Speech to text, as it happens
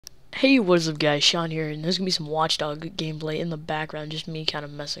Hey, what is up guys, Sean here, and there's gonna be some Watch Dog gameplay in the background, just me kind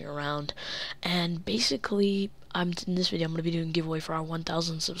of messing around. And basically, in this video I'm gonna be doing a giveaway for our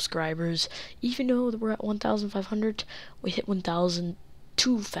 1,000 subscribers. Even though we're at 1,500, we hit 1,000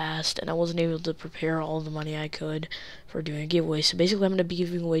 too fast, and I wasn't able to prepare all the money I could for doing a giveaway. So basically I'm gonna be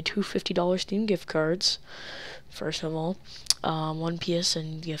giving away two $50 Steam gift cards. First of all, one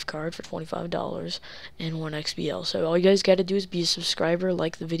PSN gift card for $25 and one XBL. So all you guys gotta do is be a subscriber,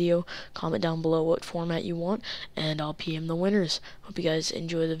 like the video, comment down below what format you want, and I'll PM the winners. Hope you guys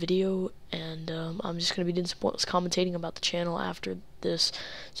enjoy the video, and I'm just gonna be doing some commentating about the channel after this.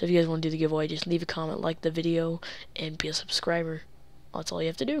 So if you guys want to do the giveaway, just leave a comment, like the video, and be a subscriber. That's all you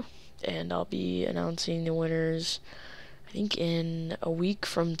have to do. And I'll be announcing the winners, I think, in a week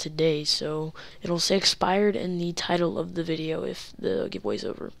from today, so it'll say expired in the title of the video if the giveaway's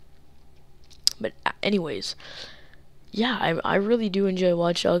over. But anyways, yeah, I really do enjoy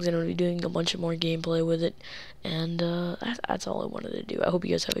Watch Dogs, and I'll be doing a bunch of more gameplay with it, and that's all I wanted to do. I hope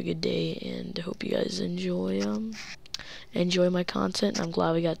you guys have a good day, and I hope you guys enjoy my content. I'm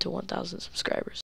glad we got to 1,000 subscribers.